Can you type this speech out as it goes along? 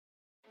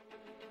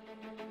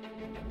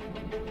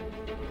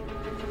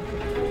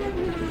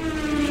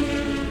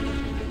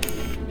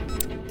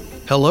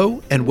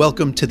Hello and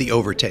welcome to The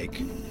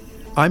Overtake.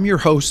 I'm your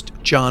host,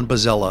 John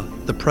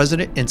Bozzella, the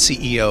President and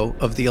CEO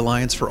of the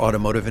Alliance for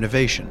Automotive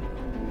Innovation.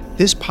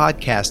 This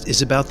podcast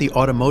is about the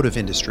automotive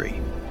industry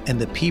and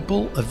the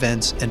people,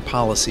 events, and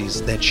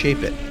policies that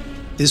shape it.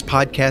 This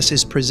podcast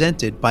is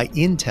presented by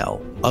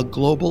Intel, a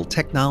global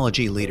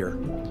technology leader.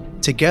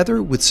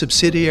 Together with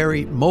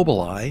subsidiary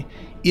Mobileye,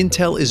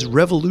 Intel is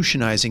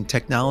revolutionizing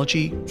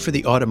technology for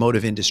the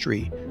automotive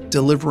industry,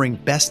 delivering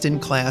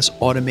best-in-class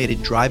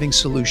automated driving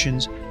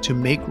solutions to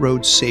make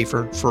roads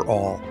safer for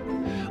all.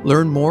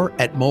 Learn more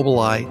at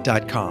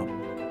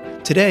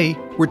mobileye.com. Today,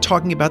 we're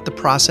talking about the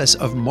process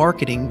of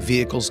marketing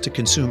vehicles to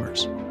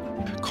consumers.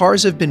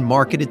 Cars have been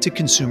marketed to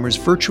consumers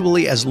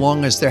virtually as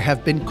long as there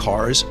have been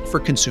cars for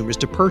consumers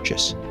to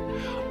purchase.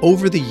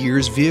 Over the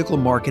years, vehicle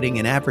marketing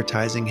and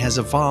advertising has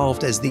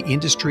evolved as the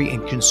industry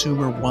and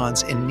consumer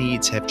wants and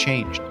needs have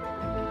changed.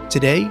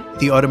 Today,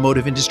 the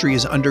automotive industry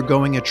is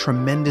undergoing a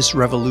tremendous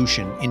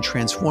revolution in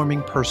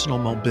transforming personal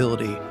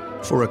mobility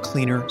for a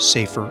cleaner,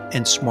 safer,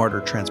 and smarter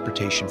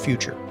transportation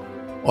future.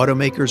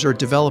 Automakers are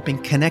developing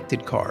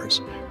connected cars,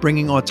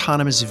 bringing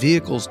autonomous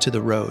vehicles to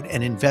the road,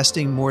 and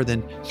investing more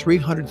than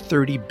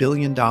 $330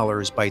 billion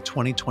by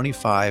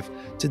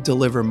 2025 to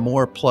deliver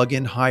more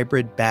plug-in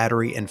hybrid,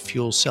 battery, and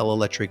fuel cell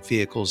electric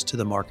vehicles to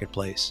the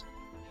marketplace.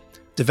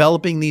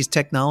 Developing these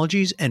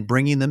technologies and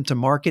bringing them to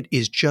market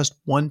is just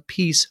one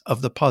piece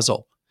of the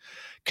puzzle.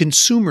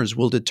 Consumers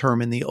will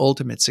determine the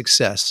ultimate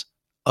success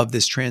of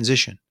this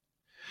transition.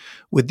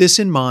 With this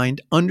in mind,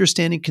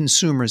 understanding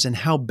consumers and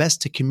how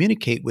best to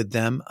communicate with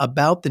them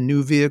about the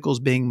new vehicles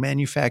being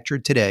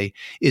manufactured today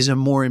is a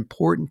more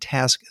important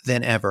task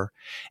than ever,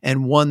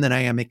 and one that I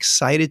am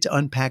excited to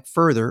unpack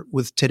further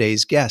with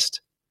today's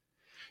guest.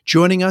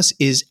 Joining us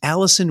is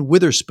Allison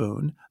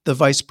Witherspoon, the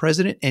Vice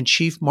President and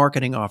Chief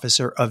Marketing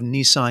Officer of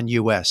Nissan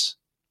US.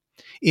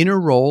 In her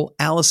role,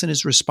 Allison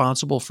is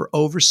responsible for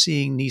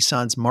overseeing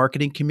Nissan's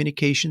marketing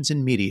communications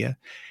and media,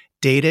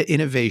 data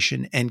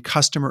innovation, and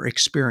customer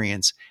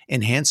experience,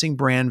 enhancing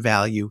brand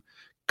value,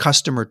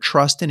 customer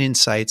trust and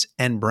insights,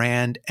 and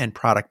brand and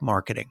product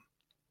marketing.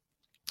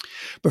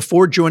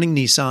 Before joining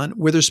Nissan,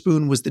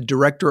 Witherspoon was the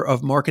Director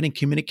of Marketing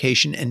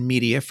Communication and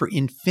Media for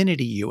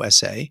Infiniti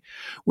USA,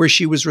 where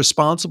she was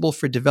responsible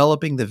for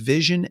developing the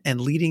vision and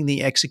leading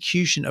the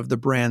execution of the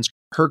brands.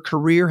 Her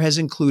career has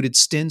included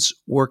stints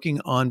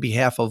working on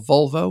behalf of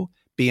Volvo,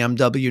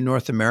 BMW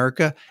North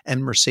America,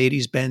 and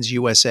Mercedes-Benz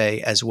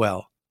USA as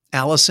well.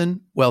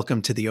 Allison,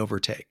 welcome to The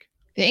Overtake.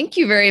 Thank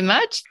you very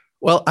much.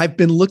 Well, I've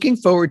been looking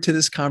forward to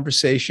this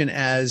conversation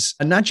as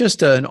not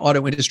just an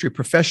auto industry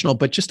professional,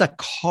 but just a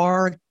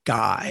car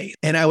guy.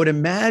 And I would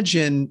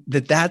imagine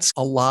that that's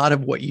a lot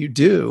of what you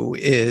do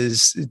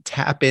is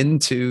tap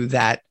into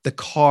that, the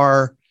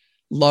car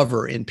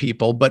lover in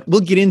people, but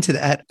we'll get into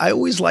that. I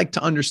always like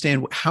to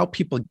understand how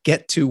people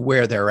get to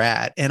where they're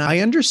at. And I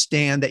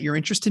understand that your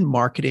interest in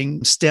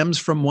marketing stems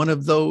from one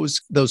of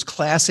those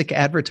classic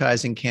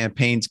advertising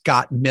campaigns,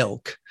 Got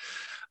Milk,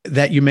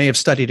 that you may have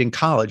studied in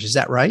college. Is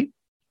that right?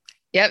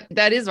 Yep,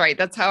 that is right.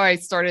 That's how I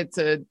started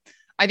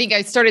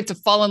to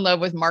fall in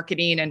love with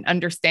marketing and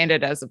understand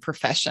it as a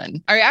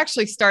profession. I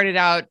actually started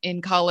out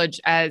in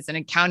college as an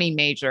accounting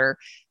major.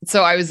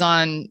 So I was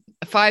on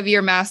a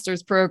 5-year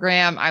master's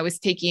program. I was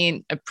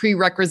taking a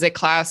prerequisite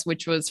class,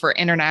 which was for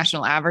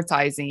international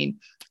advertising.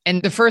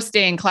 And the first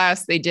day in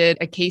class, they did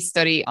a case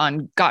study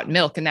on Got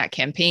Milk and that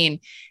campaign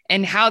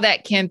and how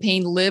that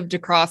campaign lived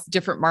across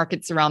different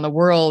markets around the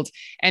world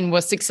and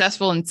was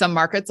successful in some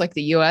markets like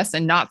the US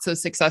and not so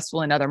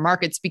successful in other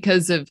markets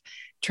because of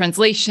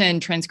translation,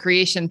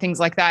 transcreation, things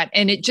like that.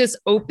 And it just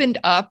opened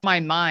up my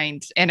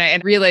mind. And I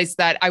realized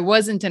that I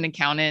wasn't an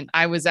accountant.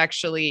 I was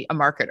actually a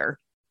marketer.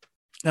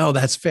 Oh,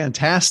 that's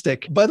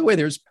fantastic. By the way,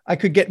 I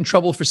could get in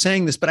trouble for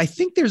saying this, but I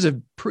think there's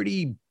a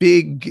pretty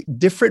big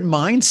different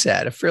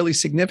mindset, a fairly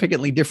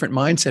significantly different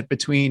mindset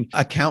between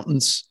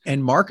accountants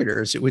and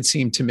marketers, it would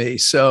seem to me.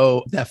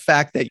 So the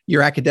fact that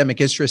your academic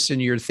interests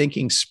and your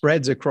thinking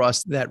spreads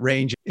across that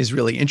range is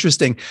really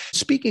interesting.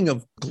 Speaking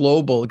of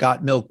global,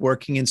 Got Milk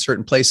working in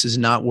certain places,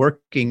 not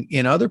working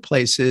in other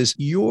places,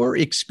 your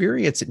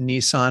experience at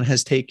Nissan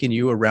has taken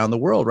you around the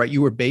world, right?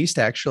 You were based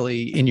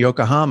actually in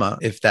Yokohama,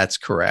 if that's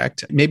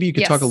correct. Maybe you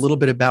could talk a little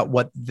bit about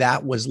what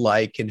that was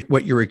like and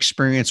what your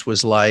experience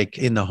was like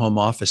in the home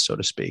office, so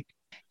to speak.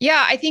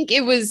 Yeah, I think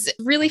it was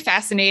really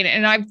fascinating.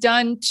 And I've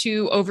done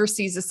 2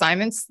 overseas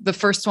assignments. The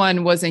first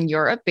one was in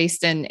Europe,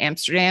 based in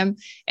Amsterdam.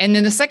 And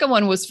then the second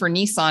one was for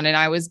Nissan. And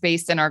I was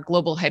based in our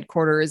global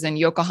headquarters in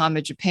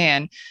Yokohama,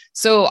 Japan.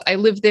 So I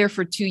lived there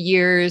for 2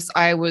 years.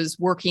 I was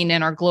working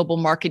in our global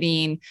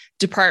marketing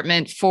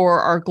department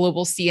for our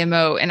global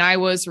CMO. And I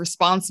was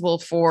responsible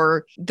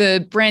for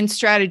the brand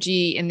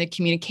strategy and the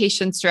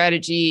communication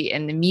strategy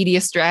and the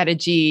media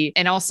strategy,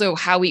 and also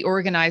how we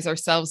organize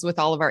ourselves with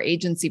all of our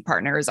agency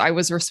partners. I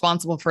was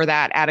responsible for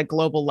that at a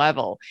global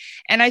level.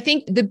 And I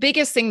think the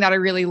biggest thing that I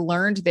really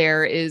learned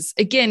there is,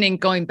 again, in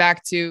going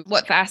back to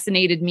what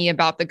fascinated me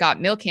about the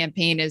Got Milk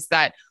campaign, is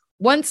that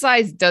one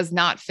size does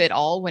not fit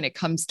all when it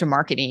comes to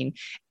marketing,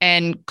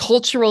 and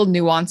cultural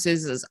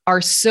nuances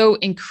are so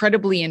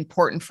incredibly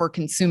important for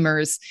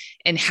consumers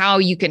and how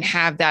you can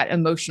have that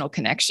emotional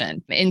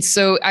connection. And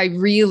so I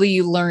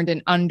really learned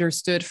and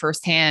understood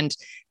firsthand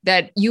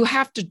that you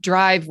have to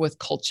drive with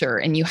culture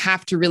and you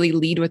have to really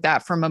lead with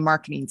that from a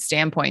marketing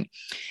standpoint.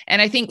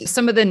 And I think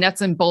some of the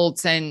nuts and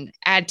bolts and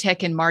ad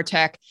tech and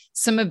martech,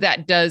 some of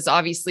that does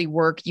obviously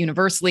work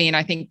universally. And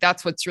I think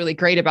that's what's really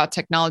great about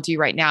technology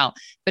right now.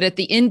 But at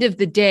the end of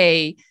the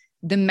day,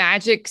 the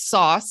magic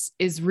sauce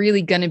is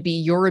really going to be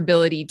your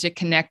ability to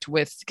connect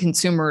with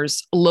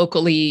consumers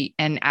locally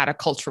and at a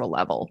cultural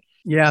level.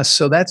 Yeah,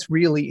 so that's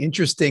really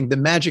interesting, the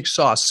magic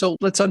sauce. So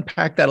let's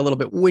unpack that a little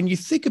bit. When you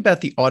think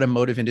about the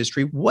automotive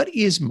industry, what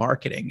is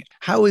marketing?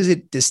 How is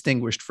it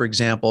distinguished, for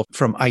example,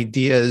 from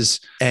ideas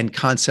and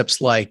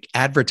concepts like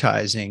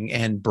advertising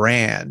and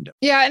brand?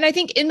 Yeah, and I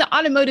think in the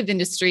automotive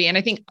industry, and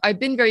I think I've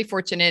been very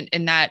fortunate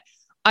in that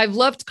I've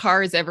loved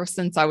cars ever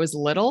since I was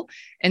little.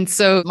 And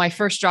so my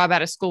first job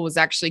out of school was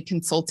actually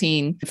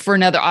consulting for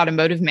another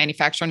automotive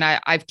manufacturer. And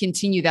I've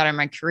continued that in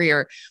my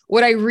career.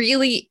 What I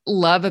really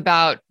love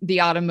about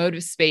the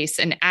automotive space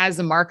and as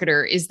a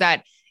marketer is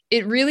that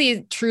it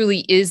really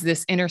truly is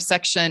this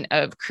intersection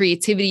of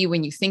creativity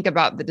when you think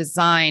about the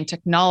design,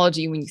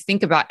 technology, when you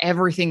think about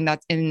everything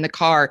that's in the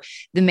car,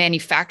 the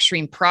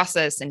manufacturing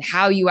process, and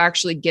how you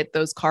actually get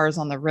those cars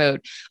on the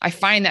road. I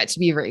find that to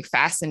be very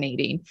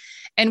fascinating.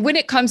 And when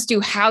it comes to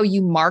how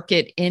you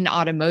market in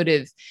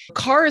automotive,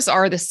 cars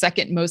are the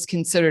second most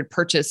considered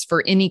purchase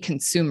for any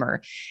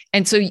consumer.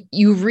 And so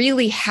you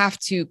really have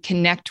to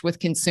connect with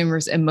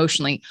consumers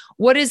emotionally.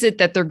 What is it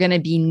that they're going to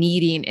be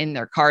needing in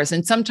their cars?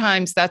 And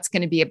sometimes that's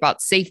going to be about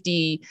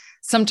safety.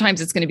 Sometimes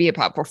it's going to be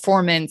about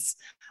performance.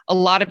 A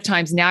lot of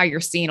times now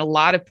you're seeing a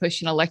lot of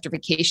push in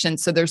electrification.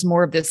 So there's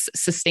more of this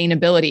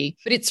sustainability,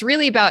 but it's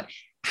really about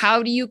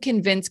how do you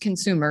convince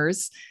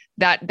consumers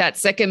that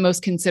second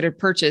most considered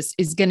purchase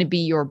is going to be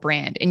your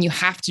brand. And you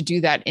have to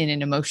do that in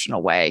an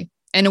emotional way,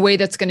 in a way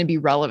that's going to be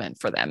relevant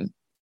for them.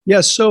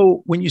 Yeah.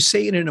 So when you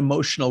say in an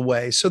emotional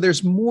way, so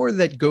there's more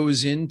that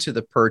goes into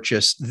the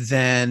purchase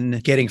than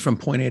getting from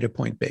point A to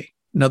point B.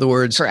 In other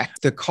words,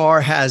 correct. The car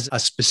has a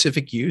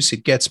specific use.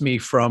 It gets me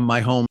from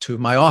my home to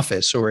my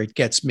office, or it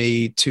gets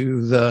me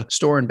to the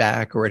store and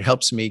back, or it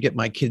helps me get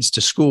my kids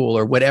to school,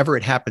 or whatever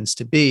it happens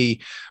to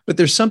be. But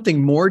there's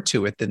something more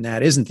to it than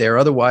that, isn't there?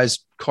 Otherwise,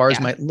 cars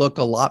might look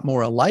a lot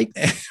more alike,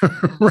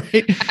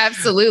 right?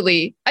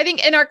 Absolutely. I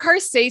think, and our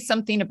cars say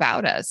something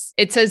about us.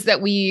 It says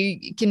that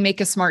we can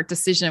make a smart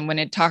decision when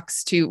it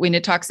talks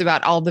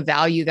about all the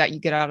value that you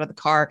get out of the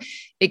car.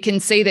 It can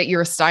say that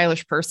you're a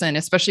stylish person,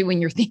 especially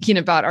when you're thinking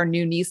about our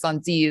new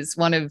Nissan Z, is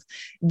one of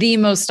the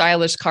most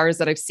stylish cars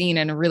that I've seen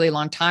in a really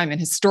long time and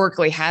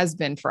historically has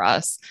been for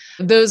us.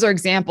 Those are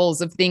examples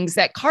of things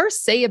that cars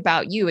say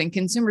about you, and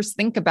consumers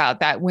think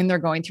about that when they're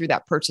going through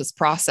that purchase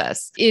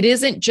process. It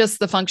isn't just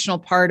the functional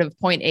part of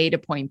point A to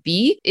point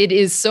B. It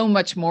is so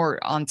much more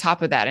on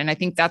top of that. And I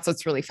think that's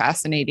what's really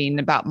fascinating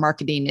about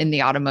marketing in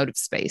the automotive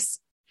space.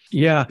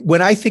 Yeah.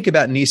 When I think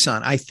about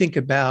Nissan, I think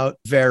about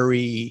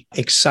very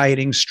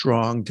exciting,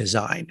 strong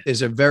design.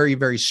 There's a very,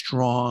 very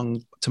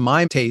strong, to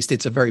my taste,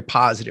 it's a very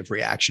positive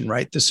reaction,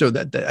 right? So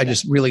that I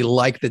just really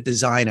like the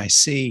design I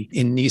see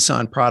in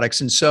Nissan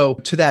products. And so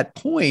to that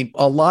point,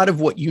 a lot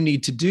of what you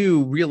need to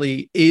do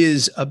really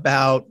is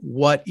about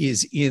what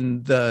is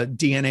in the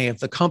DNA of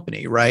the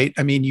company, right?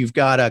 I mean, you've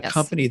got a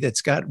company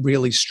that's got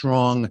really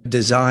strong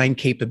design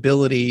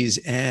capabilities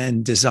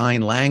and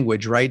design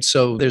language, right?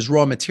 So there's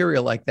raw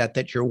material like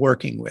that you're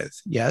working with.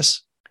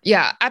 Yes?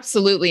 Yeah,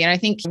 absolutely. And I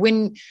think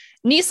when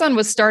Nissan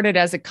was started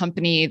as a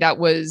company that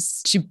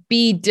was to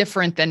be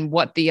different than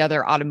what the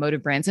other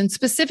automotive brands, and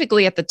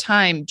specifically at the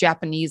time,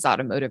 Japanese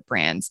automotive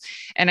brands.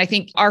 And I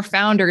think our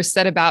founders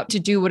set about to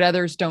do what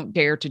others don't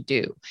dare to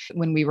do.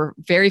 When we were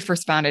very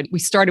first founded, we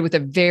started with a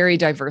very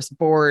diverse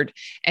board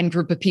and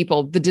group of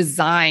people. The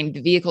design,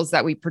 the vehicles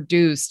that we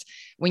produced,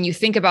 when you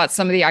think about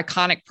some of the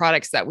iconic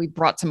products that we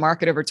brought to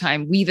market over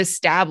time, we've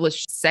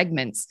established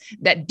segments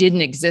that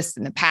didn't exist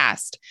in the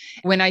past.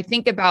 When I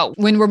think about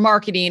when we're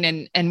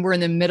marketing and we're in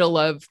the middle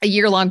of a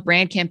year-long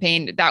brand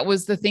campaign, that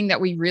was the thing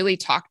that we really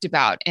talked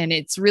about. And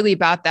it's really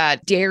about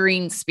that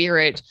daring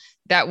spirit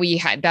that we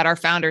had, that our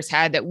founders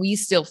had, that we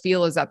still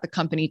feel is at the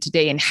company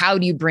today. And how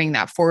do you bring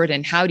that forward?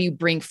 And how do you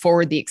bring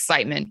forward the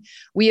excitement?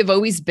 We have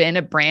always been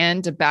a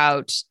brand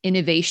about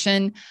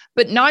innovation,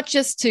 but not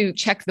just to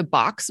check the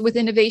box with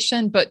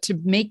innovation, but to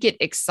make it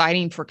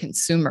exciting for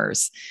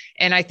consumers.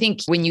 And I think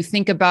when you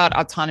think about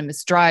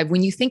autonomous drive,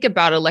 when you think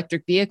about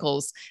electric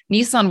vehicles,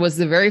 Nissan was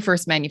the very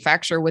first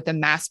manufacturer with a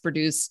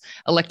mass-produced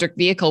electric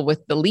vehicle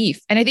with the Leaf.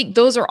 And I think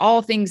those are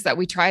all things that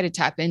we try to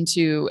tap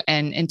into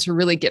and to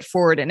really get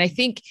forward. And I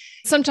think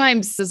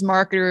sometimes as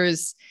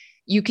marketers,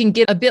 you can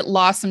get a bit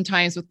lost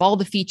sometimes with all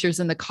the features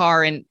in the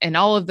car and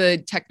all of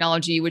the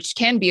technology, which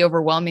can be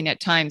overwhelming at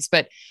times.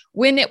 But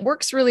when it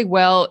works really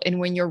well and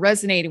when you're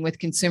resonating with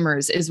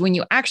consumers is when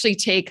you actually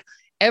take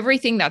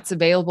everything that's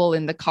available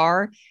in the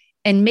car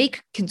and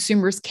make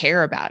consumers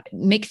care about it,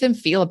 make them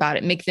feel about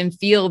it, make them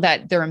feel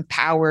that they're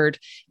empowered,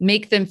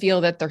 make them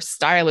feel that they're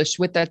stylish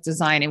with that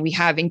design. And we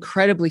have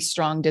incredibly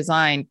strong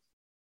design.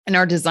 And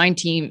our design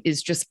team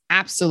is just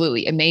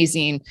absolutely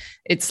amazing.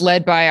 It's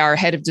led by our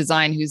head of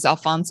design, who's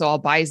Alfonso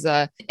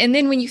Albaiza. And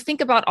then when you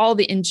think about all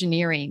the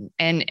engineering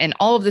and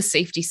all of the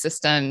safety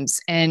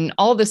systems and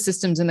all the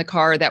systems in the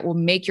car that will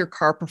make your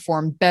car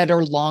perform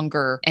better,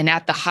 longer, and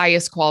at the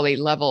highest quality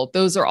level,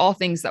 those are all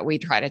things that we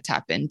try to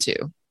tap into.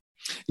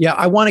 Yeah,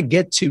 I want to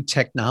get to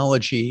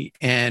technology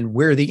and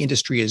where the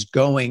industry is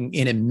going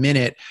in a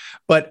minute.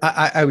 But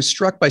I was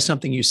struck by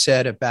something you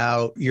said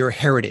about your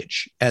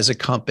heritage as a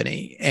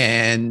company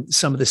and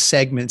some of the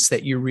segments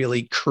that you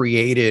really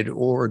created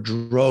or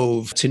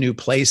drove to new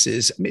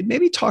places.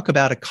 Maybe talk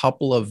about a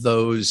couple of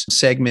those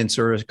segments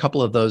or a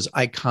couple of those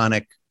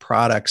iconic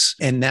products,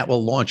 and that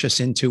will launch us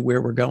into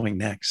where we're going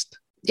next.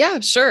 Yeah,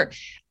 sure.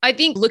 I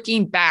think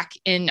looking back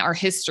in our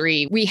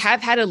history, we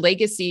have had a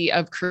legacy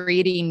of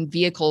creating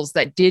vehicles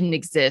that didn't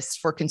exist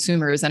for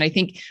consumers. And I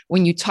think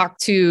when you talk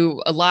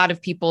to a lot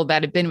of people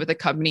that have been with the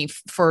company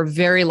for a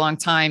very long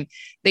time,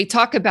 they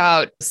talk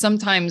about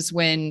sometimes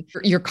when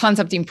you're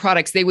concepting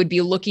products, they would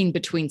be looking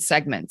between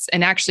segments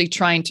and actually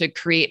trying to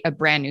create a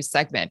brand new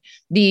segment.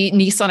 The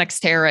Nissan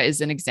Xterra is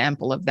an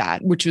example of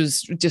that, which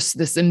was just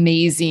this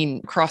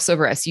amazing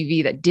crossover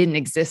SUV that didn't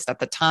exist at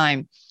the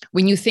time.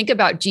 When you think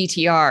about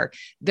GTR,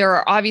 there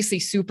are obviously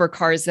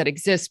supercars that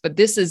exist, but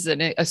this is a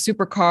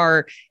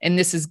supercar and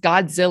this is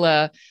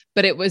Godzilla,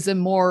 but it was a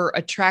more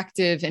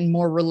attractive and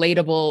more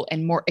relatable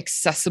and more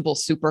accessible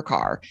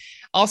supercar.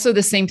 Also,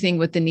 the same thing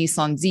with the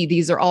Nissan Z.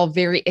 These are all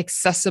very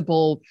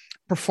accessible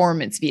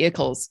performance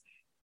vehicles.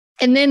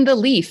 And then the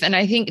Leaf. And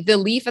I think the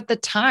Leaf at the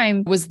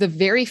time was the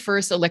very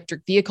first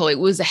electric vehicle. It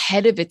was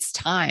ahead of its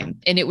time.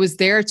 And it was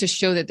there to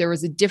show that there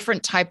was a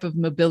different type of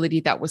mobility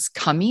that was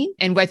coming.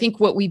 And I think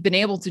what we've been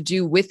able to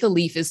do with the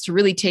Leaf is to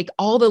really take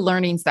all the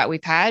learnings that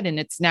we've had, and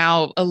it's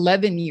now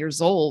 11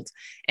 years old.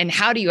 And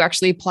how do you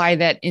actually apply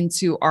that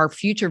into our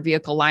future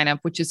vehicle lineup,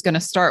 which is going to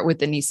start with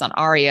the Nissan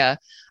Ariya,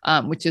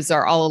 which is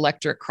our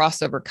all-electric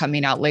crossover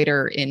coming out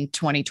later in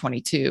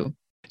 2022.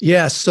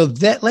 Yeah, so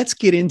let's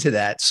get into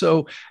that.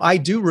 So I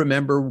do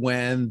remember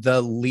when the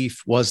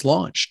Leaf was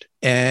launched,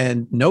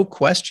 and no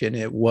question,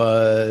 it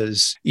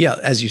was,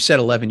 as you said,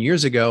 11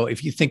 years ago.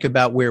 If you think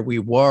about where we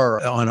were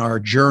on our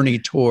journey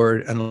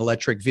toward an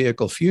electric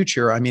vehicle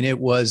future, I mean, it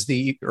was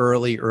the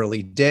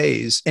early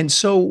days. And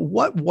so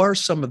what were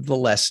some of the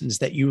lessons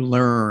that you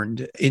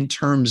learned in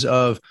terms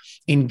of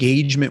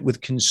engagement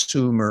with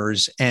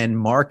consumers and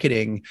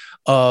marketing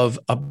of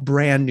a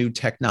brand new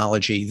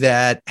technology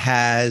that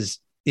has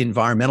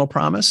environmental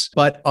promise,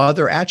 but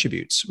other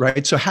attributes,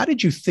 right? So how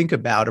did you think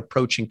about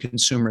approaching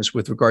consumers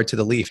with regard to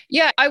the Leaf?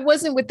 Yeah, I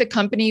wasn't with the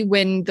company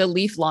when the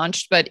Leaf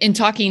launched, but in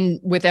talking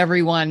with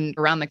everyone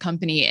around the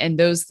company and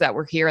those that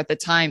were here at the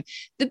time,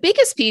 the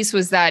biggest piece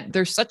was that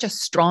there's such a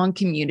strong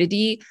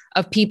community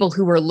of people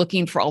who are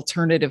looking for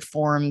alternative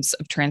forms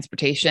of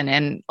transportation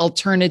and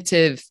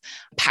alternative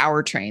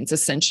powertrains,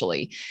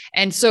 essentially.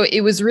 And so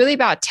it was really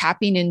about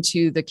tapping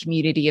into the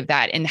community of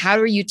that. And how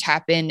do you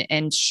tap in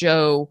and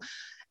show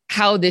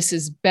how this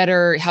is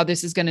better, how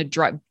this is going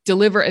to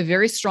deliver a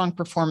very strong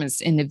performance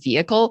in the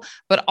vehicle,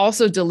 but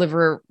also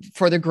deliver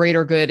for the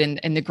greater good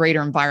and the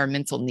greater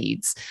environmental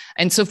needs.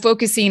 And so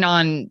focusing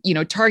on,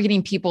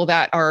 targeting people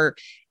that are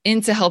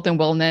into health and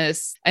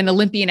wellness, an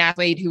Olympian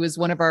athlete who was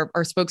one of our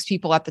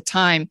spokespeople at the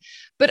time,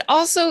 but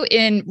also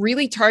in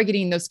really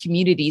targeting those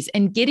communities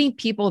and getting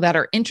people that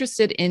are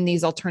interested in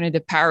these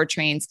alternative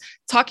powertrains,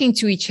 talking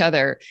to each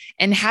other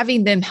and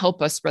having them help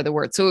us spread the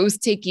word. So it was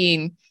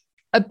taking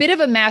a bit of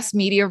a mass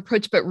media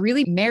approach, but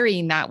really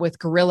marrying that with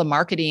guerrilla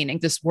marketing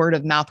and this word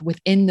of mouth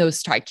within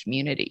those tight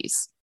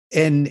communities.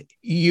 And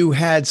you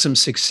had some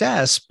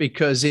success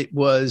because it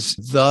was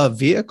the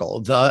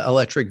vehicle, the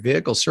electric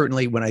vehicle.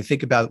 Certainly when I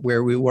think about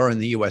where we were in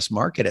the US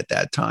market at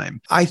that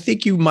time, I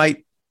think you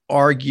might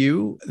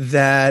argue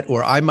that,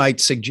 or I might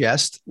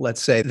suggest,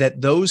 let's say,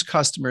 that those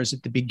customers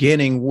at the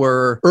beginning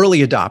were early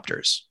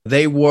adopters.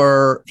 They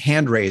were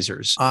hand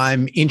raisers.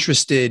 I'm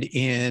interested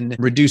in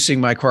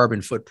reducing my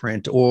carbon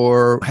footprint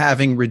or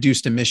having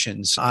reduced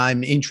emissions.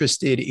 I'm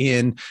interested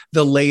in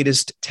the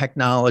latest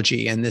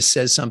technology, and this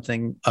says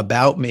something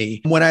about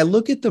me. When I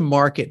look at the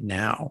market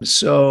now,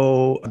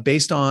 so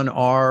based on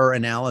our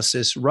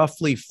analysis,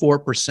 roughly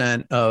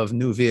 4% of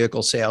new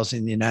vehicle sales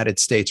in the United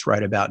States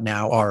right about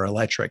now are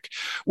electric,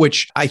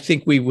 which I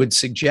think we would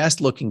suggest,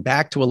 looking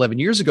back to 11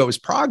 years ago, is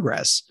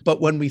progress. But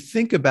when we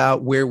think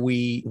about where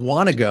we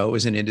want to go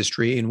as an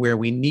industry and where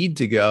we need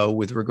to go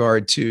with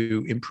regard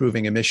to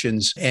improving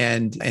emissions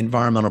and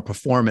environmental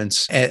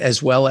performance,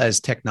 as well as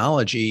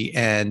technology,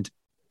 and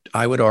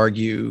I would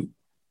argue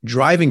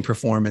driving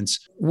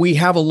performance, we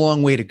have a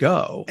long way to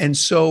go. And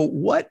so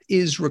what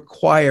is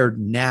required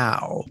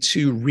now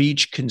to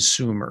reach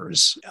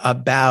consumers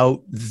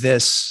about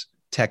this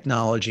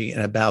technology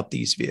and about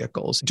these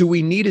vehicles. Do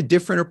we need a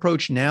different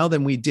approach now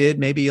than we did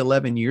maybe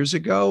 11 years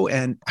ago?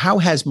 And how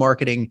has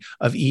marketing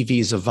of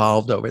EVs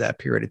evolved over that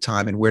period of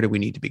time? And where do we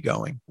need to be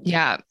going?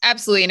 Yeah,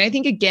 absolutely. And I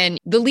think, again,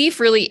 the Leaf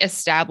really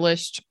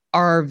established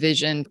our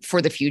vision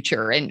for the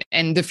future,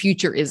 and the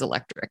future is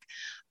electric.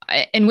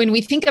 And when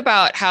we think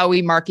about how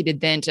we marketed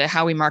then to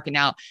how we market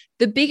now,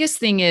 the biggest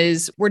thing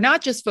is we're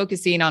not just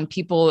focusing on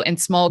people in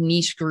small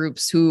niche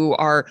groups who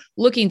are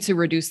looking to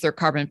reduce their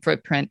carbon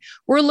footprint.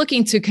 We're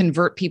looking to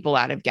convert people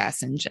out of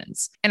gas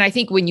engines. And I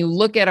think when you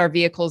look at our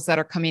vehicles that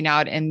are coming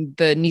out, and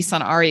the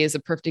Nissan Ariya is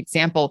a perfect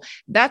example,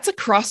 that's a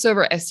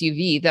crossover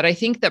SUV that I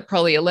think that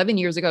probably 11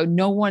 years ago,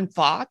 no one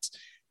thought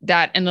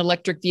that an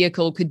electric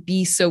vehicle could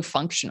be so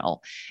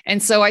functional.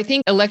 And so I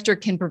think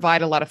electric can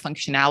provide a lot of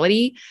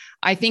functionality.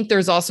 I think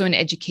there's also an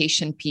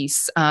education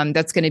piece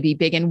that's going to be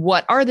big. And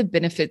what are the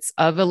benefits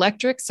of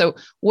electric? So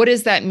what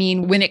does that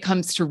mean when it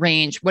comes to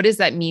range? What does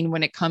that mean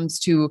when it comes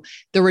to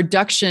the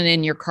reduction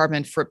in your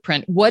carbon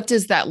footprint? What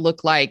does that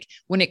look like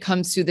when it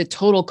comes to the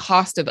total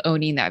cost of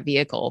owning that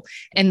vehicle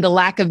and the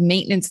lack of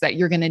maintenance that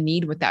you're going to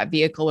need with that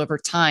vehicle over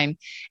time?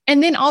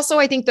 And then also,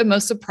 I think the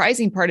most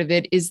surprising part of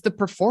it is the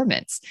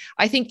performance.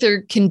 I think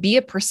there can be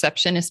a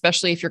perception,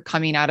 especially if you're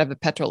coming out of a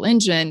petrol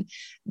engine,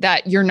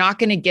 that you're not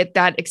going to get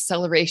that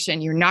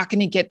acceleration. You're not going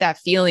to get that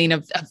feeling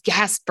of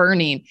gas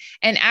burning.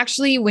 And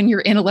actually, when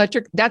you're in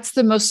electric, that's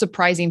the most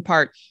surprising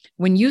part.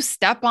 When you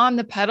step on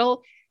the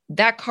pedal,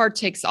 that car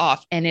takes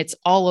off and it's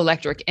all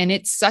electric. And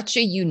it's such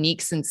a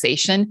unique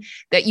sensation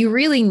that you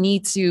really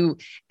need to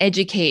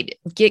educate,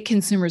 get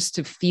consumers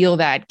to feel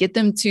that, get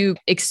them to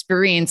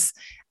experience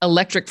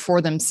electric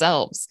for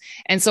themselves.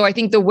 And so I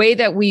think the way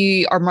that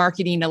we are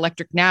marketing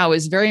electric now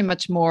is very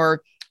much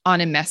more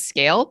on a mass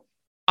scale.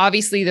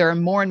 Obviously, there are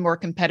more and more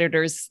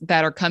competitors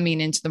that are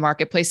coming into the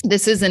marketplace.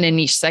 This isn't a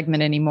niche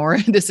segment anymore.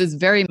 This is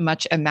very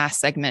much a mass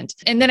segment.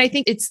 And then I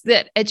think it's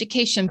that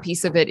education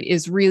piece of it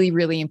is really,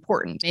 really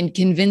important in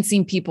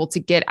convincing people to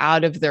get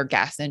out of their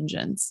gas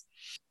engines.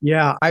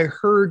 Yeah, I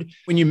heard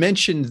when you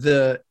mentioned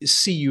the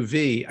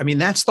CUV, I mean,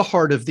 that's the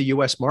heart of the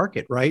US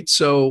market, right?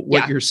 So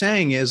what you're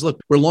saying is,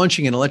 look, we're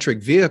launching an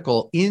electric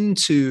vehicle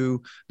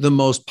into the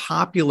most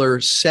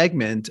popular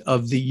segment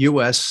of the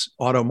US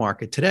auto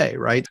market today,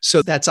 right?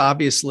 So that's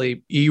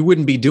obviously, you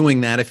wouldn't be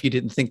doing that if you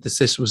didn't think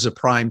this was a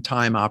prime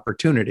time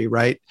opportunity,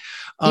 right?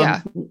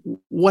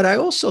 What I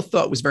also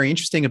thought was very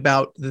interesting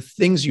about the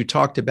things you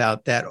talked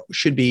about that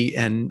should be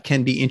and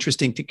can be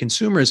interesting to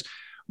consumers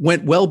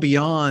went well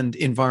beyond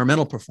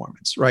environmental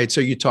performance, right?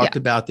 So you talked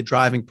about the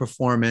driving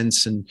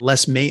performance and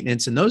less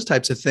maintenance and those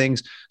types of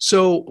things.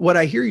 So what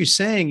I hear you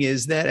saying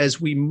is that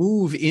as we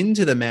move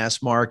into the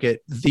mass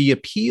market, the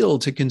appeal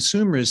to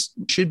consumers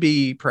should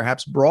be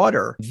perhaps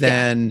broader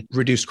than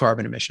reduced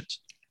carbon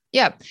emissions.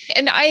 Yeah.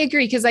 And I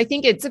agree, because I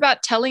think it's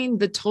about telling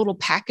the total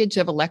package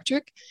of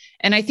electric.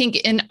 And I think,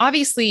 and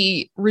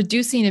obviously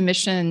reducing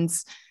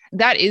emissions,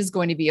 that is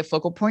going to be a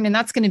focal point, and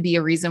that's going to be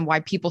a reason why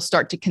people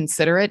start to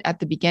consider it at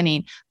the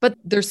beginning. But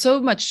there's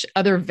so much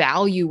other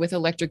value with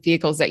electric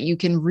vehicles that you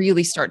can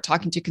really start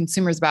talking to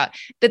consumers about,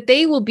 that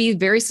they will be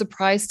very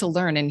surprised to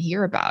learn and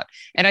hear about.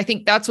 And I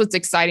think that's what's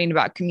exciting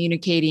about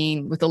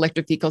communicating with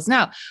electric vehicles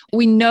now.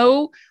 We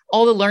know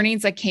all the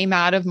learnings that came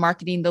out of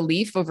marketing the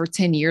Leaf over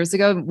 10 years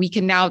ago. We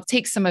can now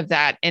take some of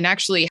that and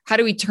actually, how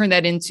do we turn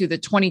that into the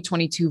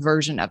 2022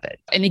 version of it?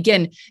 And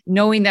again,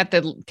 knowing that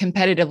the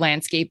competitive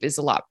landscape is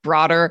a lot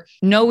broader,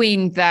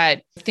 knowing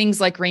that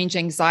things like range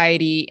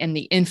anxiety and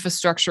the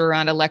infrastructure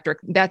around electric,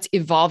 that's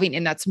evolving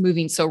and that's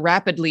moving so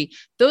rapidly,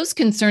 those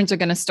concerns are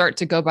going to start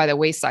to go by the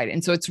wayside.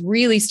 And so it's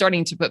really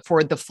starting to put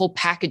forward the full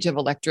package of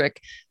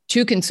electric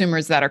to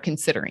consumers that are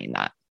considering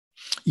that.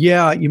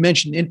 Yeah, you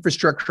mentioned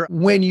infrastructure.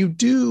 When you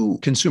do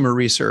consumer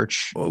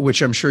research,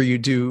 which I'm sure you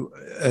do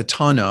a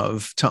ton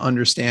of to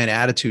understand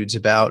attitudes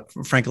about,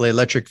 frankly,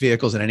 electric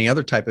vehicles and any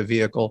other type of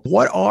vehicle,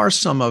 what are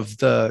some of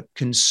the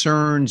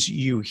concerns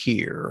you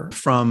hear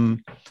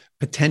from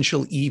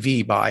potential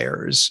EV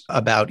buyers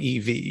about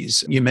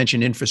EVs? You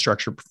mentioned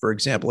infrastructure, for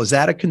example. Is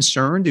that a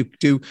concern?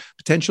 Do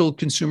potential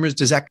consumers,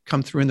 does that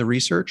come through in the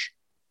research?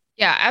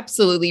 Yeah,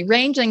 absolutely.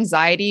 Range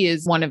anxiety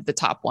is one of the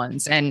top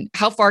ones. And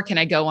how far can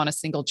I go on a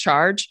single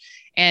charge?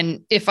 And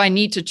if I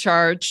need to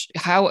charge,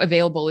 how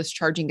available is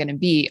charging going to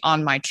be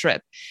on my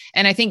trip?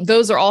 And I think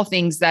those are all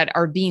things that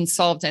are being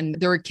solved, and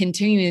they're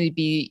continuing to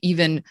be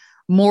even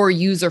more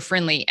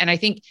user-friendly. And I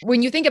think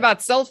when you think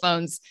about cell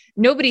phones,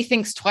 nobody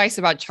thinks twice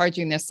about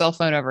charging their cell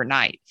phone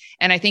overnight.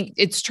 And I think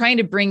it's trying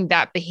to bring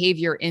that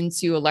behavior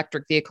into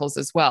electric vehicles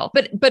as well.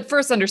 But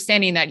first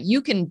understanding that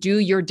you can do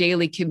your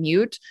daily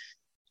commute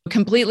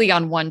completely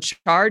on one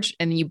charge,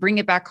 and then you bring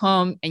it back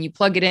home and you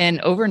plug it in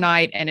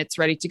overnight and it's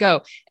ready to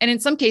go. And in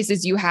some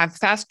cases you have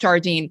fast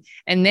charging,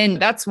 and then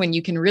that's when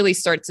you can really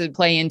start to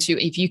play into,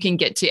 if you can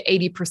get to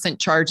 80%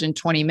 charge in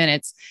 20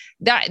 minutes,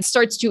 that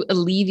starts to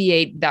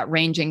alleviate that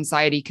range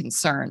anxiety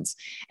concerns.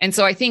 And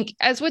so I think,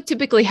 as what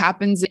typically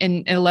happens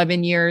in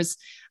 11 years,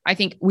 I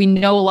think we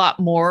know a lot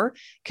more.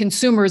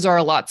 Consumers are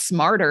a lot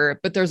smarter,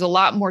 but there's a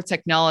lot more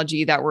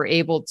technology that we're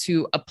able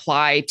to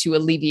apply to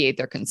alleviate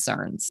their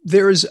concerns.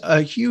 There's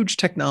a huge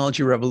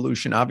technology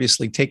revolution,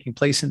 obviously, taking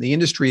place in the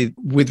industry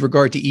with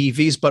regard to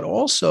EVs, but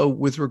also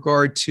with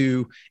regard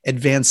to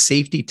advanced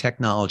safety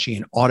technology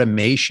and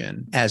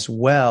automation as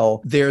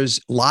well. There's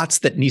lots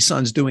that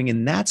Nissan's doing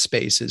in that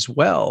space as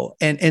well.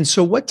 And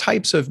so what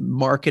types of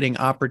marketing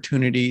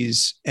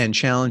opportunities and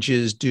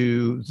challenges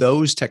do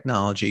those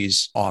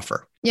technologies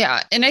offer?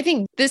 Yeah. And I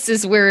think this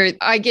is where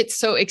I get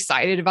so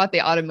excited about the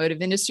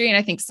automotive industry. And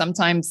I think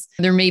sometimes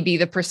there may be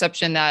the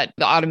perception that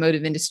the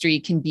automotive industry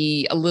can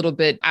be a little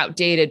bit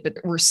outdated, but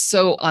we're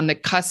so on the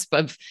cusp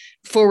of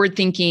forward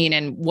thinking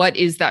and what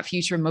is that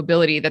future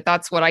mobility,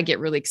 that's what I get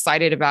really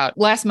excited about.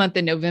 Last month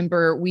in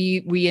November,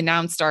 we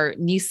announced our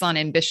Nissan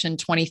Ambition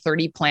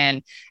 2030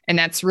 plan. And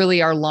that's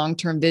really our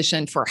long-term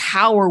vision for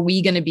how are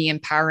we going to be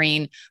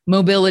empowering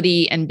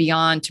mobility and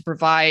beyond to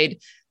provide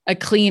a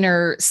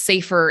cleaner,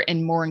 safer,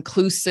 and more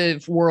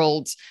inclusive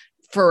world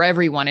for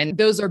everyone. And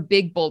those are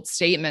big, bold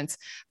statements.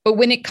 But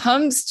when it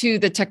comes to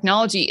the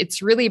technology,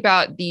 it's really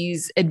about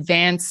these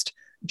advanced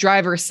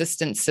driver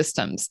assistance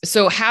systems.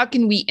 So how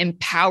can we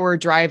empower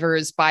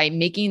drivers by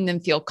making them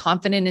feel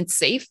confident and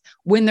safe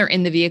when they're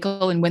in the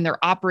vehicle and when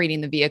they're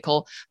operating the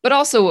vehicle, but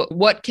also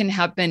what can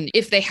happen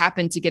if they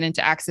happen to get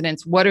into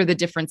accidents? What are the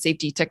different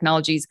safety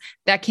technologies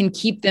that can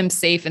keep them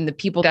safe and the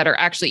people that are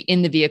actually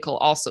in the vehicle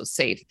also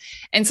safe?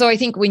 And so I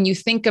think when you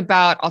think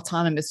about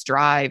autonomous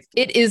drive,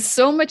 it is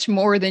so much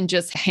more than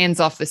just hands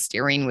off the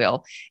steering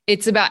wheel.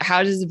 It's about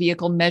how does the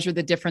vehicle measure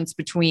the difference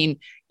between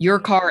your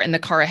car and the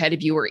car ahead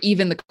of you, or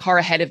even the car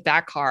ahead of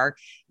that car,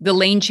 the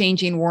lane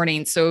changing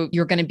warning. So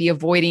you're going to be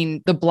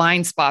avoiding the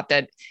blind spot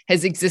that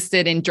has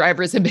existed and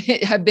drivers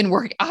have been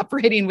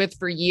operating with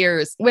for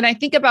years. When I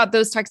think about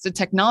those types of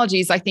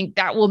technologies, I think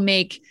that will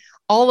make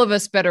all of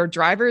us better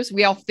drivers.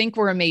 We all think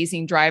we're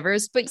amazing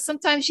drivers, but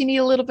sometimes you need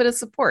a little bit of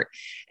support.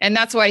 And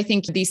that's why I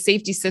think these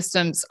safety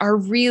systems are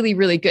really,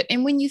 really good.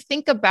 And when you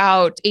think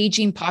about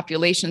aging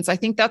populations, I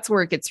think that's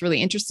where it gets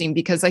really interesting,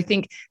 because I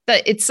think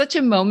that it's such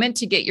a moment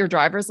to get your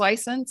driver's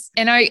license.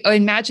 And I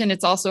imagine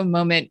it's also a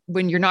moment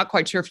when you're not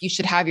quite sure if you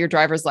should have your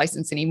driver's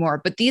license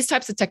anymore. But these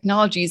types of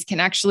technologies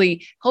can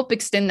actually help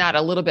extend that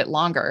a little bit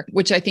longer,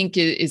 which I think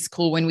is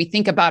cool when we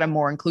think about a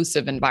more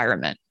inclusive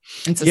environment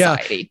in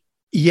society. Yeah.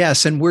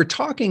 Yes. And we're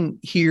talking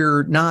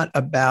here not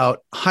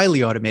about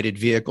highly automated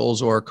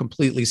vehicles or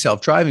completely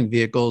self-driving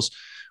vehicles.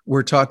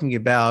 We're talking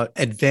about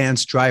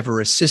advanced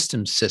driver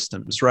assistance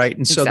systems, right?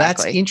 And so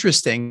that's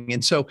interesting.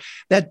 And so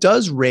that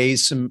does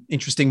raise some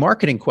interesting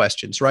marketing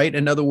questions, right?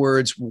 In other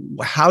words,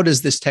 how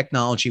does this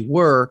technology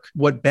work?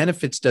 What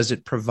benefits does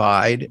it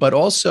provide? But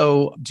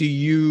also, do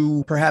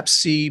you perhaps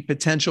see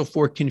potential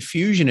for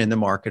confusion in the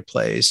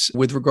marketplace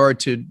with regard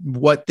to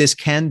what this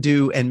can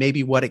do and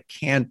maybe what it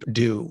can't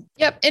do?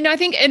 Yep. And I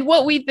think, and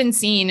what we've been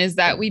seeing is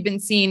that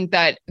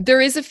that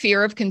there is a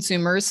fear of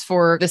consumers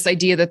for this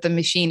idea that the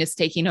machine is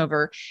taking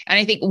over. And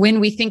I think when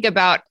we think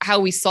about how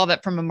we solve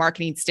that from a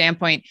marketing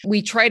standpoint,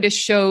 we try to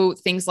show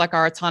things like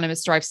our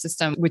autonomous drive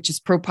system, which is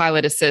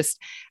ProPilot Assist.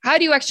 How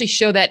do you actually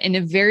show that in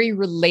a very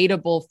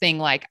relatable thing,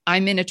 like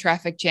I'm in a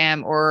traffic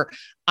jam or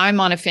I'm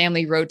on a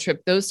family road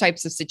trip, those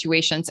types of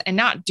situations, and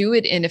not do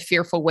it in a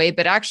fearful way,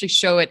 but actually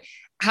show it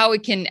how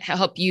it can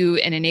help you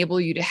and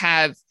enable you to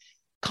have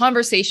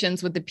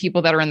conversations with the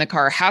people that are in the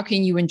car. How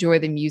can you enjoy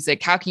the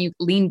music? How can you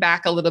lean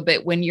back a little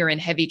bit when you're in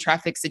heavy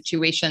traffic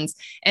situations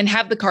and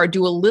have the car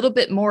do a little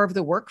bit more of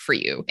the work for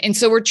you? And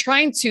so we're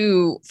trying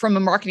to, from a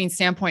marketing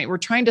standpoint, we're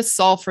trying to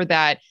solve for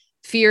that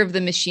fear of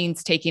the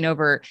machines taking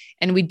over.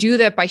 And we do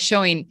that by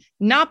showing,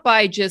 not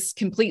by just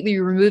completely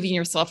removing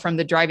yourself from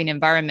the driving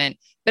environment,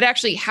 but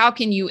actually how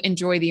can you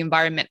enjoy the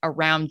environment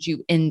around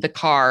you in the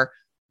car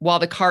while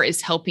the car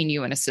is helping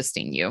you and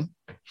assisting you?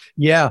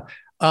 Yeah.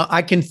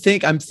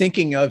 I'm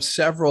thinking of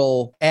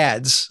several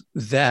ads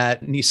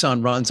that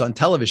Nissan runs on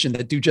television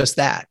that do just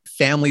that.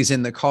 Families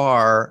in the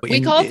car.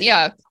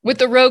 With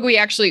the Rogue,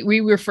 we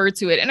refer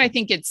to it. And I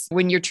think it's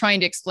when you're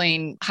trying to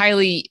explain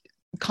highly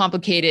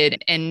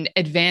complicated and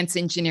advanced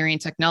engineering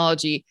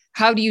technology,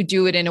 how do you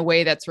do it in a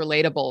way that's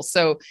relatable?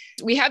 So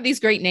we have these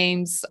great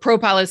names.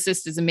 ProPilot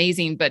Assist is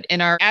amazing, but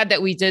in our ad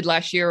that we did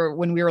last year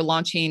when we were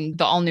launching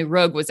the all new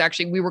Rogue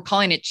we were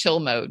calling it chill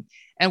mode.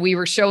 And we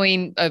were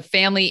showing a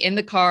family in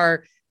the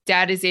car.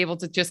 Dad is able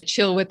to just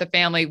chill with the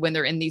family when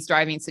they're in these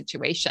driving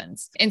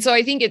situations. And so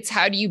I think it's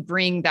how do you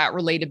bring that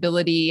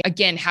relatability?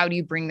 Again, how do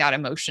you bring that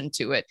emotion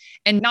to it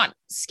and not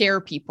scare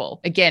people?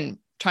 Again,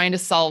 trying to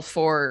solve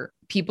for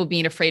people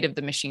being afraid of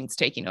the machines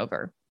taking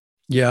over.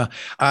 Yeah.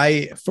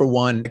 I, for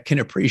one, can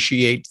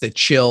appreciate the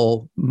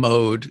chill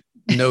mode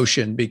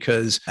notion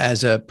because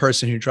as a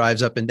person who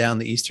drives up and down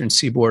the Eastern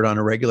Seaboard on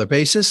a regular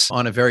basis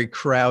on a very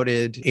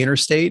crowded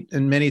interstate,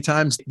 and many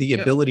times the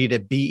ability to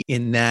be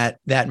in that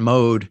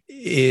mode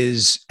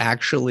is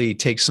actually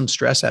takes some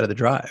stress out of the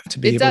drive, to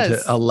be able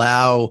to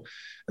allow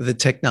the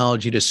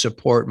technology to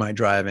support my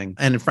driving.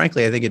 And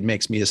frankly, I think it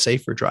makes me a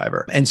safer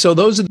driver. And so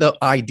those are the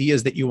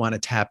ideas that you want to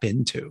tap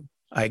into.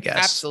 I guess.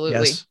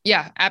 Absolutely. Yes.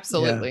 Yeah, Yeah.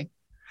 absolutely.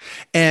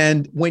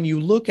 And when you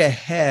look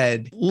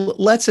ahead,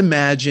 let's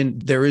imagine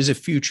there is a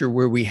future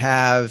where we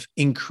have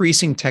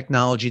increasing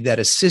technology that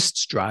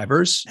assists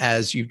drivers,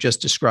 as you've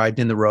just described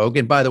in the Rogue.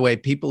 And by the way,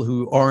 people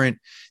who aren't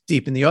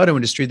deep in the auto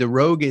industry, the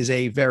Rogue is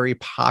a very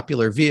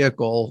popular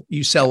vehicle.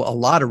 You sell a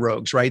lot of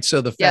Rogues, right?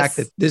 So the fact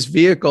that Yes. this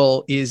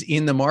vehicle is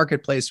in the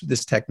marketplace with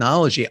this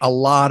technology, a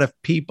lot of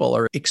people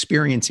are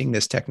experiencing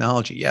this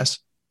technology. Yes.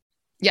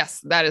 Yes,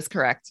 that is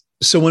correct.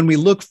 So when we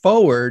look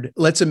forward,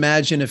 let's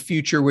imagine a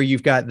future where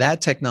you've got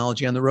that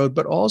technology on the road,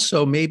 but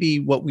also maybe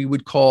what we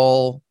would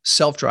call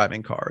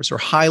self-driving cars or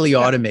highly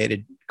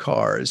automated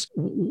cars.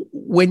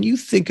 When you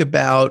think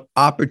about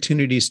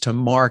opportunities to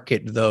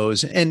market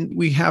those, and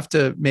we have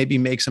to maybe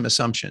make some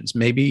assumptions,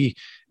 maybe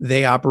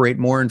they operate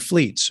more in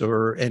fleets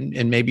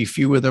and maybe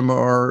few of them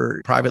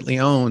are privately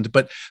owned,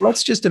 but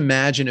let's just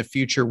imagine a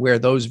future where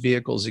those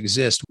vehicles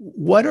exist.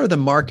 What are the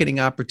marketing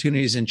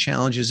opportunities and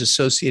challenges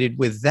associated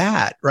with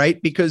that, right?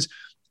 Because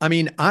I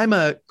mean, I'm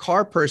a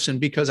car person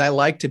because I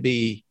like to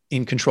be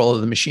in control of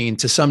the machine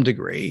to some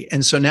degree.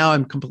 And so now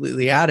I'm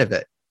completely out of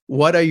it.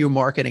 What are you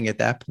marketing at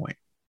that point?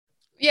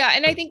 Yeah.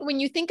 And I think when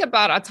you think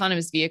about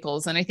autonomous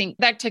vehicles, and I think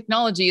that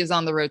technology is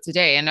on the road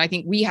today, and I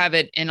think we have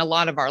it in a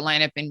lot of our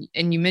lineup,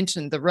 and you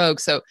mentioned the Rogue.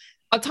 So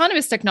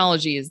autonomous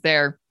technology is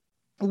there.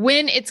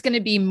 When it's going to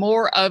be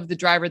more of the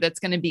driver that's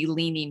going to be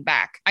leaning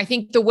back. I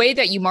think the way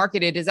that you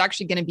market it is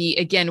actually going to be,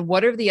 again,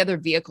 what are the other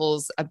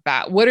vehicles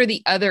about? What are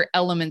the other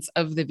elements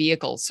of the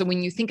vehicle? So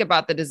when you think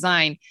about the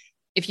design,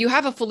 if you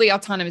have a fully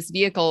autonomous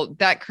vehicle,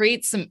 that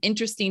creates some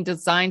interesting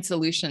design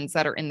solutions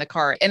that are in the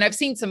car. And I've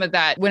seen some of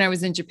that when I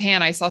was in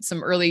Japan. I saw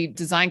some early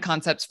design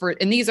concepts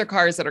and these are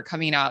cars that are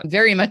coming out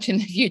very much in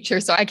the future.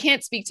 So I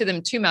can't speak to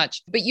them too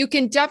much, but you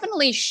can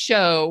definitely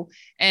show.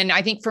 And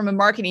I think from a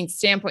marketing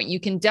standpoint, you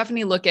can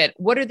definitely look at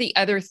what are the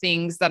other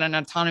things that an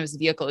autonomous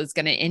vehicle is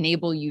going to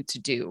enable you to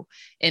do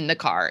in the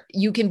car.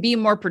 You can be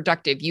more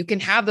productive. You can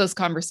have those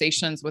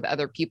conversations with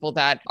other people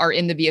that are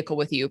in the vehicle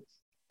with you.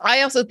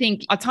 I also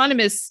think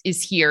autonomous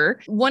is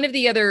here. One of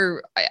the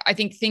other, I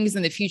think, things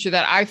in the future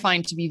that I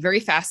find to be very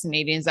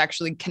fascinating is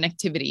actually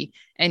connectivity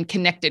and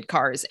connected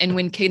cars. And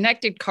when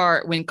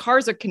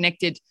cars are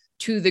connected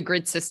to the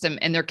grid system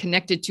and they're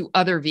connected to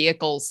other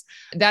vehicles,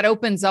 that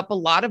opens up a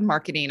lot of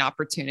marketing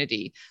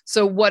opportunity.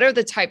 So what are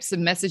the types of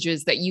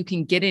messages that you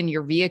can get in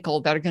your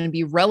vehicle that are going to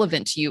be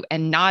relevant to you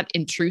and not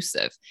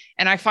intrusive?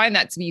 And I find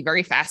that to be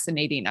very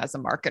fascinating as a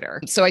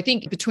marketer. So I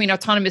think between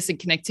autonomous and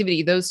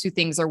connectivity, those two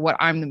things are what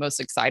I'm the most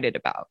excited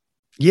about.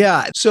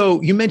 Yeah.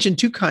 So you mentioned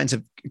two kinds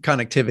of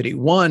connectivity.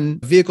 One,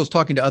 vehicles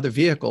talking to other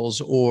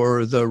vehicles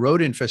or the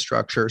road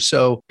infrastructure.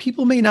 So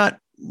people may not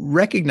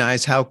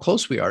recognize how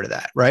close we are to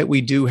that, right?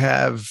 We do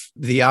have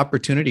the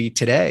opportunity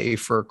today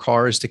for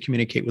cars to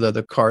communicate with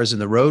other cars in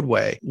the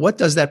roadway. What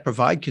does that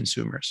provide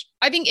consumers?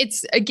 I think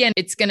it's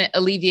going to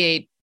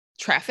alleviate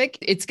traffic.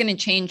 It's going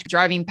to change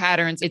driving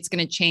patterns. It's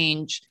going to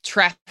change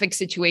traffic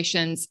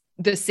situations.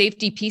 The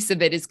safety piece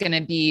of it is going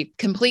to be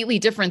completely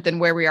different than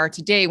where we are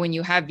today when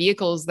you have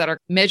vehicles that are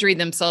measuring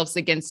themselves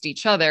against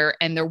each other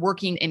and they're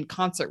working in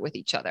concert with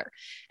each other.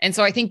 And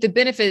so I think the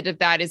benefit of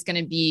that is going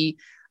to be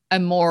a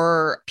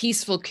more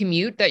peaceful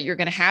commute that you're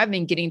going to have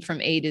in getting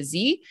from A to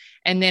Z.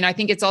 And then I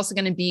think it's also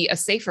going to be a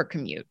safer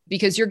commute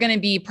because you're going to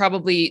be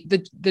probably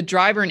the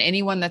driver and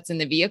anyone that's in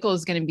the vehicle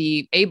is going to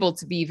be able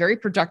to be very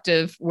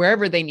productive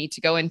wherever they need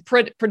to go. And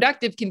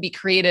productive can be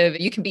creative.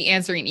 You can be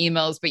answering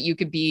emails, but you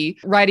could be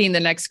writing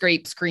the next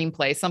great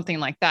screenplay, something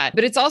like that.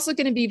 But it's also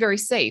going to be very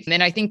safe.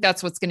 And I think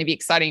that's what's going to be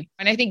exciting.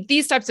 And I think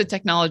these types of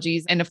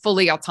technologies in a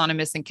fully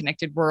autonomous and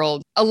connected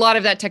world, a lot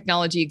of that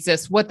technology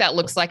exists. What that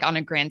looks like on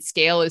a grand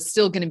scale is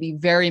still going to be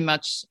very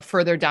much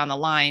further down the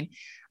line.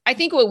 I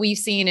think what we've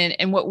seen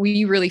and what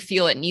we really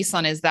feel at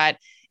Nissan is that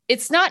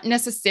it's not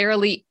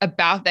necessarily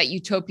about that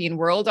utopian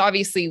world.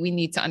 Obviously, we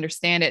need to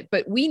understand it,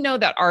 but we know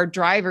that our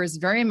drivers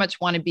very much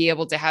want to be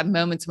able to have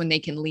moments when they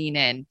can lean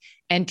in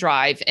and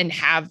drive and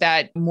have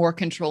that more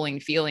controlling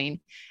feeling.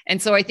 And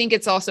so I think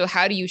it's also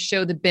how do you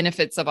show the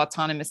benefits of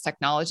autonomous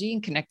technology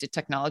and connected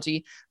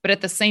technology, but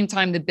at the same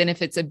time, the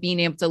benefits of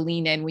being able to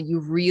lean in when you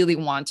really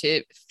want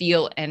to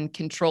feel and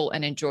control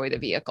and enjoy the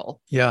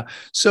vehicle. Yeah.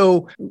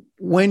 So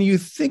when you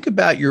think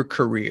about your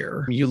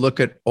career, you look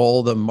at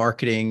all the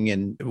marketing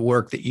and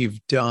work that you've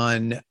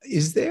done,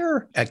 is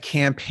there a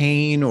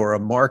campaign or a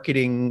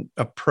marketing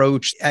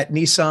approach at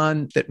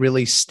Nissan that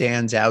really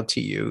stands out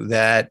to you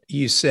that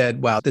you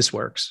said, wow, this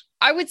works?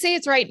 I would say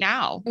it's right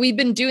now. We've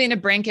been doing a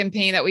brand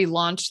campaign that we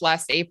launched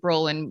last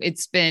April, and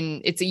it's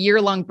a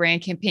year-long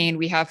brand campaign.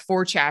 We have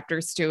 4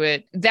 chapters to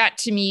it. That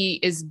to me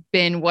has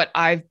been what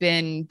I've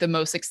been the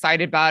most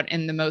excited about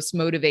and the most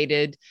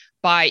motivated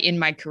by in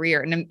my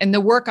career and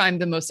the work I'm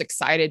the most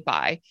excited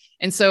by.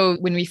 And so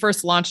when we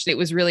first launched, it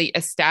was really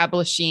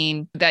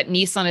establishing that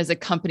Nissan is a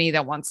company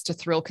that wants to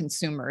thrill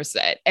consumers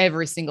at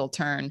every single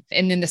turn.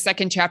 And then the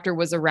second chapter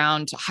was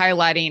around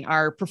highlighting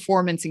our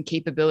performance and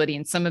capability.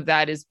 And some of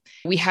that is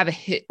we have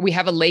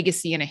a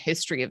legacy and a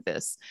history of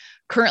this.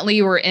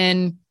 Currently, we're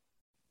in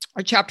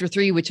our chapter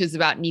 3, which is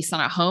about Nissan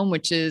at Home,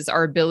 which is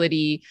our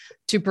ability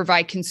to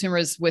provide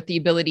consumers with the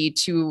ability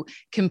to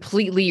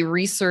completely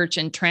research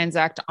and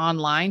transact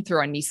online through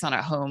our Nissan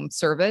at Home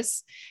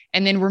service.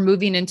 And then we're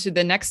moving into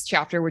the next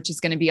chapter, which is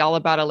going to be all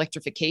about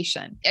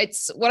electrification.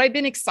 It's what I've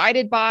been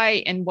excited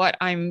by and what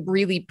I'm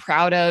really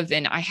proud of.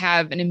 And I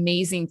have an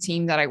amazing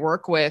team that I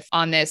work with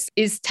on this,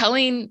 is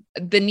telling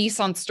the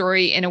Nissan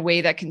story in a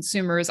way that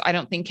consumers, I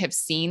don't think, have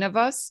seen of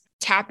us,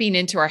 tapping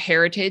into our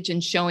heritage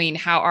and showing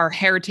how our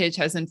heritage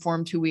has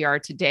informed who we are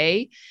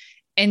today.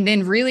 And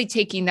then really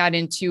taking that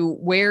into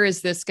where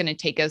is this going to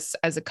take us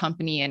as a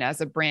company and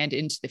as a brand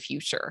into the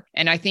future.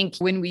 And I think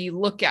when we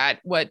look at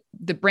what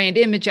the brand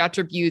image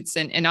attributes,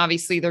 and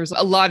obviously there's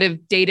a lot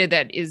of data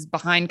that is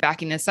behind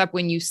backing this up,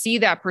 when you see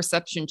that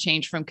perception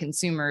change from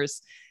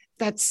consumers,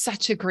 that's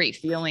such a great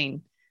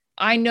feeling.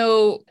 I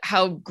know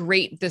how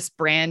great this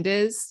brand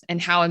is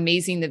and how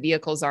amazing the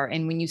vehicles are.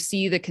 And when you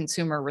see the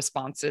consumer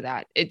response to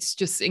that, it's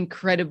just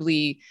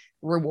incredibly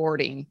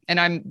rewarding. And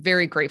I'm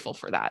very grateful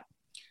for that.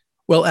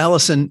 Well,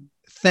 Allison,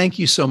 thank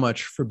you so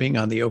much for being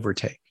on The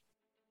Overtake.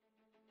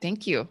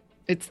 Thank you.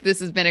 This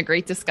has been a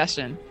great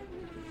discussion.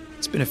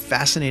 It's been a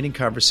fascinating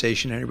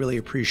conversation, and I really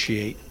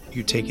appreciate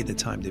you taking the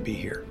time to be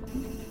here.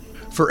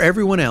 For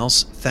everyone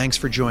else, thanks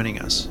for joining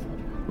us.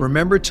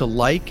 Remember to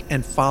like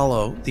and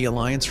follow the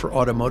Alliance for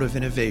Automotive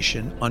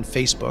Innovation on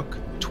Facebook,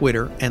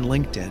 Twitter, and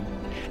LinkedIn,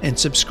 and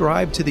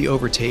subscribe to The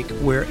Overtake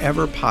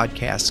wherever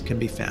podcasts can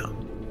be found.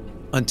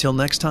 Until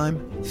next time,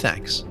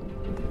 thanks.